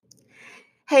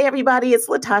Hey, everybody, it's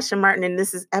Latasha Martin, and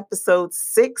this is episode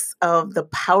 6 of the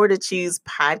Power to Choose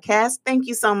podcast. Thank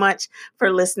you so much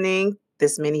for listening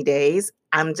this many days.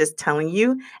 I'm just telling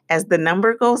you, as the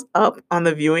number goes up on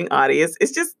the viewing audience,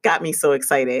 it's just got me so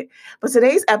excited. But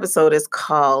today's episode is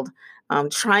called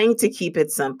Trying to Keep It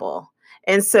Simple.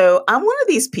 And so I'm one of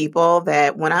these people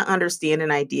that when I understand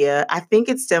an idea, I think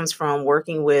it stems from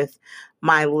working with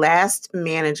my last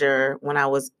manager when I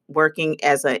was working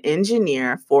as an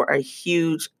engineer for a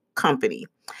huge company.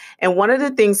 And one of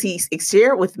the things he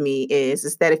shared with me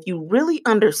is that if you really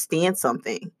understand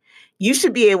something, you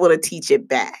should be able to teach it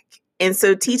back. And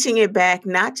so teaching it back,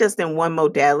 not just in one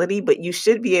modality, but you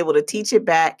should be able to teach it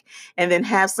back and then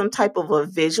have some type of a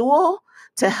visual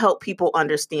to help people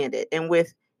understand it. And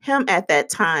with him at that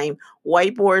time,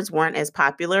 whiteboards weren't as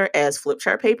popular as flip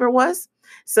chart paper was.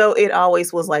 So it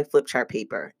always was like flip chart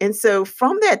paper. And so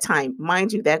from that time,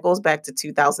 mind you, that goes back to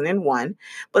 2001.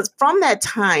 But from that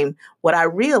time, what I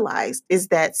realized is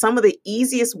that some of the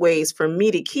easiest ways for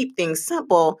me to keep things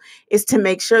simple is to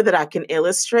make sure that I can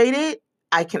illustrate it,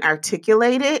 I can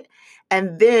articulate it,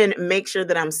 and then make sure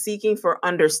that I'm seeking for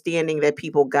understanding that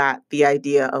people got the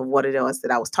idea of what it was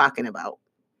that I was talking about.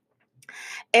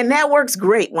 And that works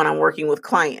great when I'm working with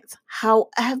clients.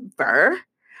 However,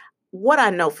 what I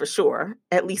know for sure,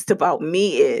 at least about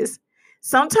me, is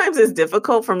sometimes it's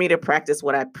difficult for me to practice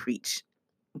what I preach.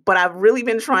 But I've really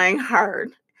been trying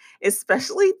hard,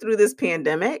 especially through this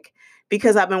pandemic,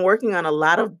 because I've been working on a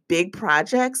lot of big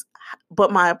projects.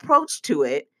 But my approach to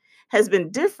it has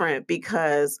been different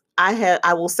because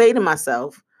I will say to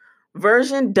myself,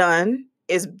 version done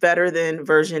is better than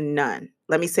version none.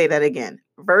 Let me say that again.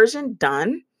 Version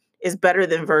done is better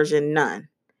than version none.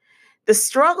 The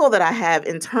struggle that I have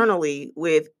internally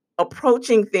with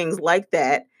approaching things like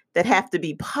that have to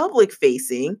be public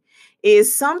facing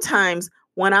is sometimes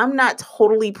when I'm not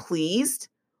totally pleased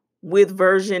with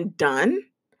version done,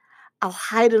 I'll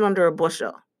hide it under a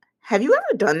bushel. Have you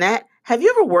ever done that? Have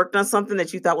you ever worked on something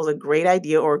that you thought was a great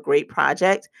idea or a great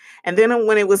project? And then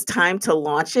when it was time to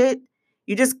launch it,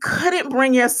 you just couldn't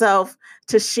bring yourself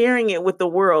to sharing it with the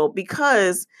world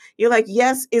because you're like,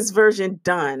 yes, it's version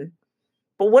done.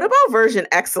 But what about version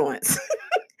excellence?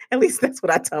 At least that's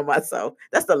what I tell myself.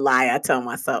 That's the lie I tell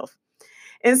myself.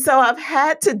 And so I've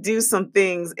had to do some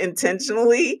things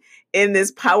intentionally in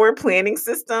this power planning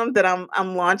system that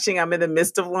I'm launching. I'm in the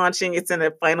midst of launching. It's in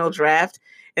a final draft.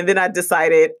 And then I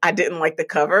decided I didn't like the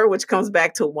cover, which comes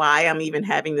back to why I'm even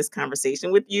having this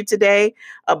conversation with you today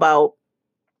about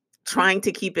trying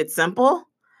to keep it simple.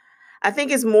 I think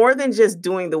it's more than just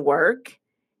doing the work.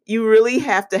 You really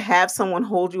have to have someone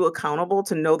hold you accountable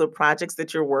to know the projects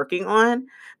that you're working on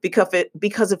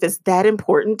because if it's that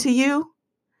important to you,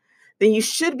 then you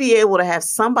should be able to have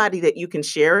somebody that you can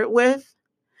share it with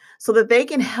so that they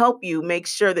can help you make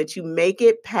sure that you make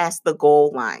it past the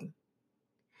goal line.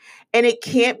 And it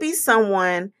can't be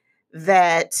someone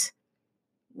that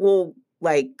will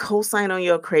like co-sign on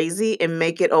your crazy and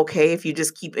make it okay if you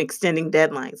just keep extending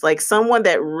deadlines. Like someone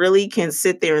that really can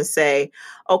sit there and say,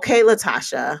 okay,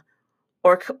 Latasha,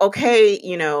 or okay,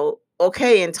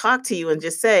 okay, and talk to you and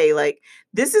just say, like,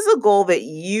 this is a goal that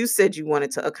you said you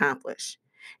wanted to accomplish.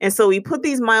 And so we put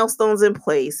these milestones in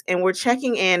place and we're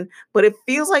checking in, but it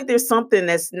feels like there's something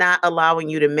that's not allowing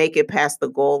you to make it past the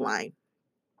goal line.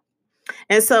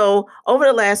 And so over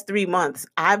the last 3 months,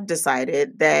 I've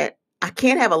decided that I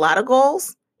can't have a lot of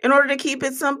goals in order to keep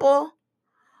it simple.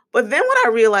 But then what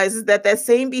I realized is that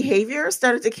same behavior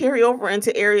started to carry over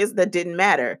into areas that didn't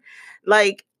matter.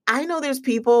 Like, I know there's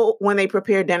people when they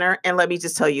prepare dinner, and let me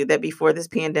just tell you that before this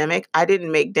pandemic, I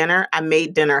didn't make dinner. I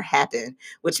made dinner happen,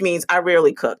 which means I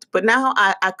rarely cooked. But now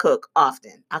I cook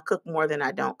often. I cook more than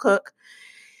I don't cook.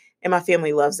 And my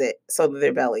family loves it. So do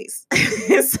their bellies.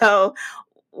 So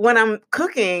when I'm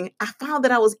cooking, I found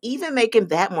that I was even making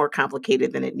that more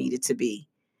complicated than it needed to be.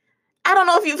 I don't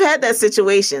know if you've had that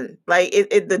situation. Like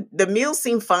the meals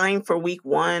seem fine for week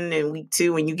 1 and week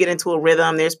 2. When you get into a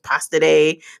rhythm, there's pasta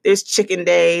day, there's chicken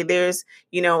day, there's,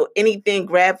 anything,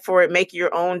 grab for it, make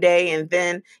your own day. And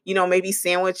then, maybe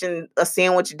sandwich and a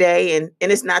sandwich day. And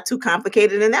it's not too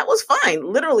complicated. And that was fine.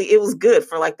 Literally, it was good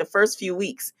for like the first few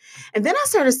weeks. And then I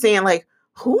started saying like,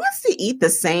 who wants to eat the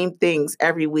same things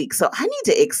every week? So I need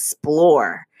to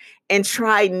explore and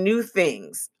try new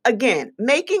things. Again,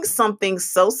 making something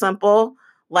so simple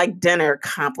like dinner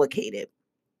complicated.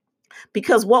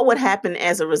 Because what would happen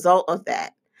as a result of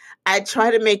that? I'd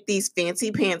try to make these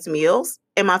fancy pants meals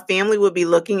and my family would be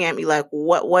looking at me like,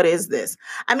 what is this?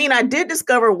 I mean, I did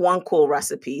discover one cool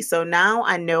recipe. So now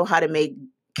I know how to make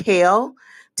kale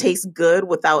taste good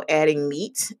without adding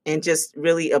meat and just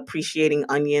really appreciating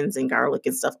onions and garlic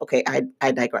and stuff. Okay,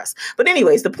 I digress. But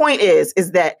anyways, the point is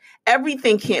that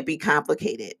everything can't be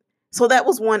complicated. So that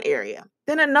was one area.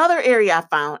 Then another area I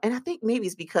found, and I think maybe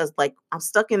it's because like I'm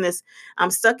stuck in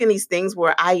these things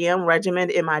where I am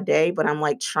regimented in my day, but I'm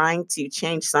like trying to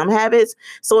change some habits.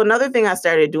 So another thing I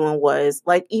started doing was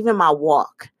like even my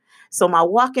walk. So my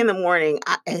walk in the morning,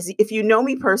 as if you know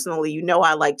me personally, you know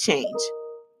I like change.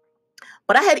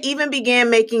 But I had even began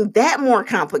making that more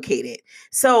complicated.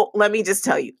 So let me just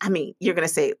tell you, I mean, you're going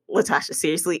to say, Latasha,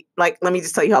 seriously? Like, let me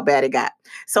just tell you how bad it got.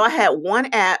 So I had one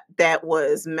app that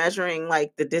was measuring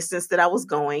like the distance that I was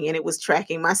going and it was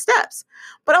tracking my steps.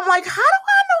 But I'm like, how do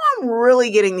I know I'm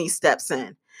really getting these steps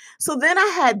in? So then I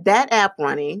had that app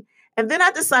running. And then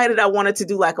I decided I wanted to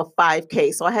do like a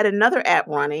 5K. So I had another app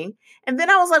running. And then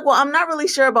I was like, well, I'm not really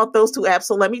sure about those two apps.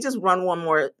 So let me just run one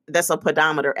more that's a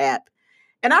pedometer app.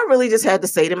 And I really just had to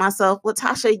say to myself,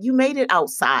 Latasha, you made it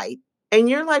outside and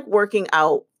you're like working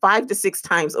out 5 to 6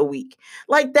 times a week.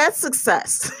 Like that's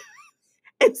success.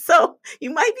 And so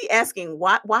you might be asking,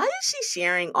 why is she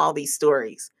sharing all these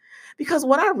stories? Because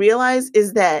what I realize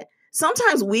is that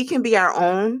sometimes we can be our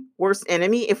own worst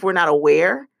enemy if we're not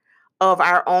aware of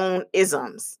our own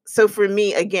isms. So for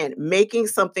me, again, making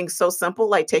something so simple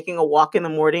like taking a walk in the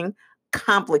morning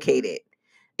complicated.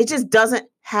 It just doesn't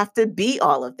have to be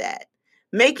all of that.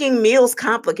 Making meals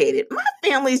complicated. My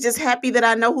family's just happy that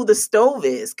I know who the stove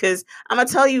is because I'm gonna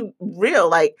tell you real.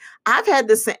 Like I've had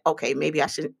the same. Okay, maybe I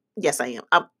should. Yes, I am.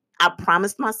 I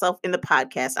promised myself in the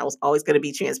podcast I was always going to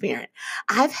be transparent.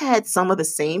 I've had some of the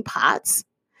same pots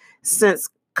since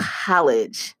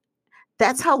college.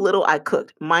 That's how little I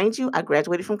cooked. Mind you, I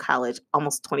graduated from college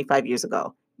almost 25 years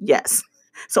ago. Yes.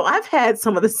 So I've had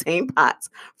some of the same pots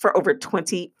for over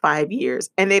 25 years,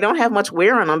 and they don't have much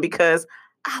wear on them because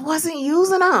I wasn't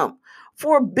using them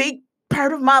for a big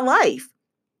part of my life.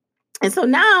 And so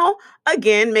now,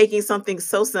 again, making something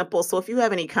so simple. So if you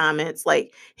have any comments,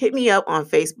 like hit me up on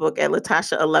Facebook at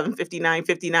Latasha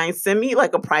 115959. Send me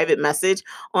like a private message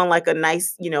on like a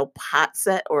nice, pot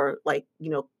set or like,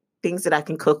 things that I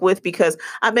can cook with because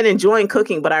I've been enjoying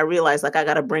cooking, but I realized like I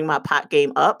got to bring my pot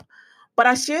game up. But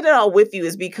I shared it all with you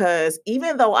is because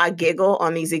even though I giggle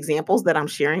on these examples that I'm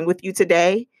sharing with you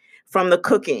today, from the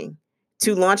cooking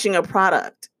to launching a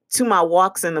product to my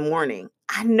walks in the morning,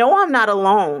 I know I'm not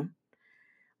alone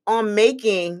on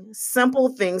making simple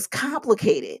things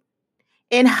complicated.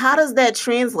 And how does that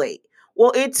translate?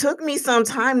 Well, it took me some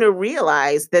time to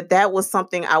realize that that was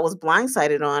something I was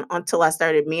blindsided on until I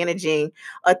started managing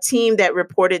a team that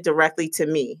reported directly to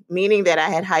me, meaning that I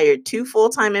had hired 2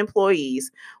 full-time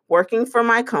employees working for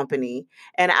my company,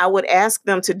 and I would ask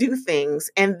them to do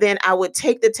things, and then I would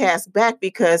take the task back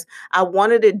because I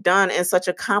wanted it done in such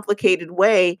a complicated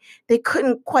way, they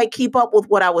couldn't quite keep up with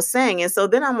what I was saying. And so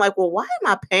then I'm like, well, why am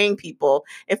I paying people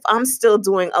if I'm still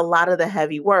doing a lot of the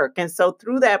heavy work? And so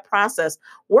through that process,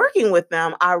 working with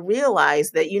them, I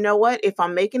realized that, you know what, if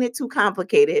I'm making it too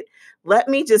complicated, let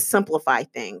me just simplify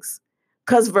things.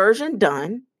 Because version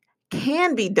done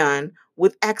can be done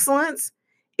with excellence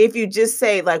if you just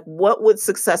say, like, what would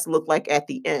success look like at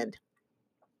the end?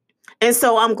 And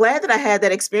so I'm glad that I had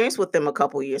that experience with them a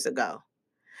couple years ago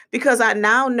because I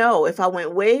now know if I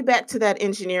went way back to that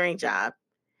engineering job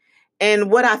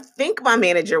and what I think my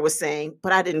manager was saying,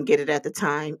 but I didn't get it at the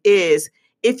time, is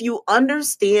if you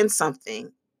understand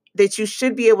something that you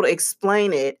should be able to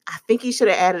explain it, I think you should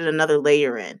have added another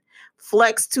layer in.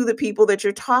 Flex to the people that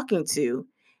you're talking to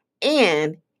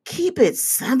and keep it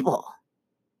simple.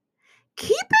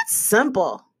 Keep it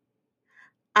simple.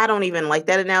 I don't even like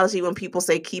that analogy when people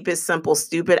say keep it simple,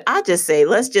 stupid. I just say,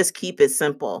 let's just keep it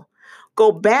simple.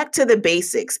 Go back to the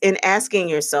basics and asking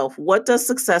yourself, what does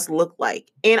success look like?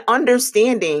 And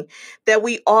understanding that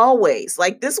we always,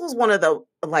 like this was one of the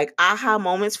like aha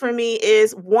moments for me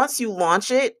is once you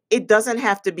launch it, it doesn't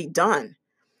have to be done.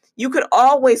 You could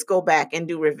always go back and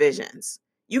do revisions.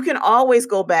 You can always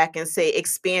go back and say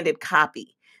expanded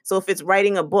copy. So if it's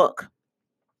writing a book,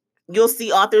 you'll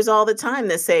see authors all the time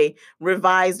that say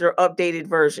revised or updated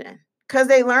version because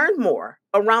they learned more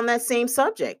around that same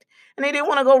subject and they didn't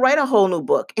want to go write a whole new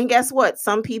book. And guess what?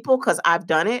 Some people, because I've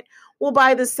done it, will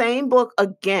buy the same book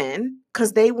again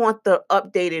because they want the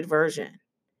updated version.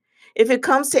 If it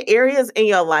comes to areas in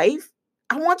your life,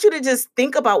 I want you to just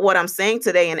think about what I'm saying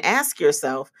today and ask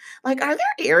yourself, like, are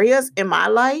there areas in my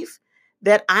life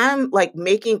that I'm like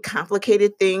making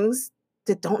complicated things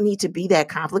that don't need to be that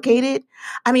complicated?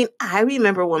 I mean, I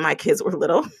remember when my kids were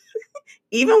little,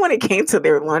 even when it came to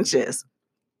their lunches,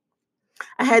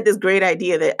 I had this great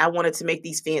idea that I wanted to make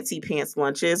these fancy pants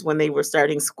lunches when they were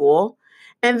starting school.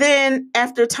 And then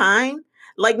after time,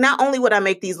 like not only would I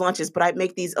make these lunches, but I'd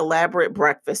make these elaborate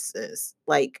breakfasts.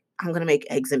 Like I'm going to make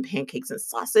eggs and pancakes and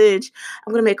sausage.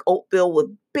 I'm going to make oatmeal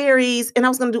with berries. And I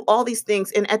was going to do all these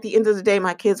things. And at the end of the day,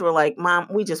 my kids were like, Mom,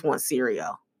 we just want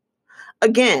cereal.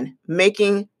 Again,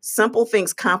 making simple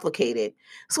things complicated.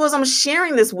 So as I'm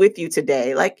sharing this with you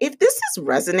today, like if this is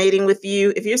resonating with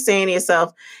you, if you're saying to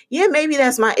yourself, yeah, maybe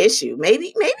that's my issue.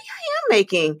 Maybe I am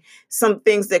making some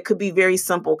things that could be very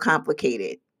simple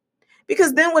complicated.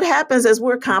 Because then what happens as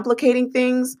we're complicating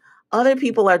things, other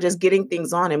people are just getting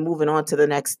things on and moving on to the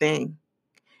next thing.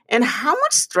 And how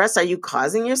much stress are you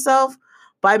causing yourself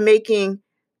by making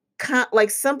like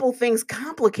simple things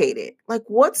complicated? Like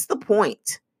what's the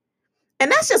point?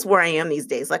 And that's just where I am these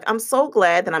days. Like, I'm so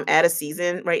glad that I'm at a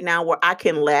season right now where I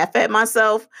can laugh at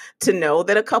myself to know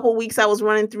that a couple weeks I was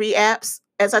running 3 apps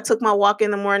as I took my walk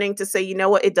in the morning to say, you know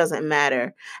what, it doesn't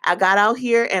matter. I got out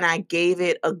here and I gave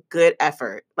it a good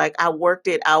effort. Like, I worked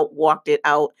it out, walked it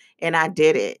out, and I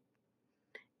did it.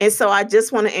 And so I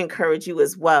just want to encourage you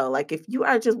as well. Like, if you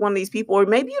are just one of these people, or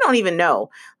maybe you don't even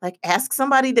know, like, ask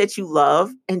somebody that you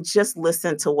love and just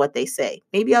listen to what they say.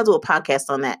 Maybe I'll do a podcast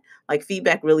on that. Like,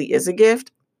 feedback really is a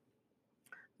gift.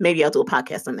 Maybe I'll do a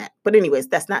podcast on that. But, anyways,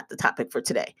 that's not the topic for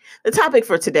today. The topic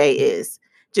for today is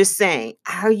just saying,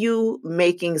 are you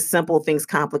making simple things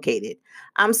complicated?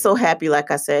 I'm so happy,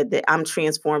 like I said, that I'm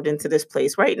transformed into this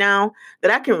place right now that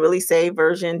I can really say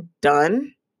version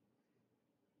done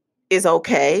is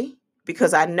okay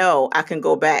because I know I can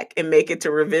go back and make it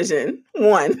to revision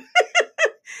 1.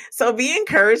 So be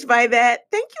encouraged by that.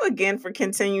 Thank you again for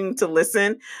continuing to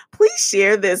listen. Please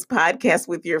share this podcast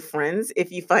with your friends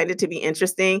if you find it to be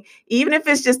interesting, even if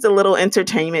it's just a little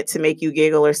entertainment to make you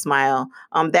giggle or smile.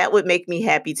 That would make me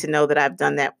happy to know that I've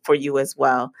done that for you as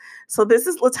well. So this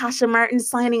is Latasha Martin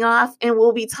signing off, and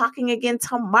we'll be talking again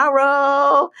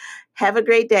tomorrow. Have a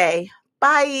great day.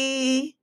 Bye.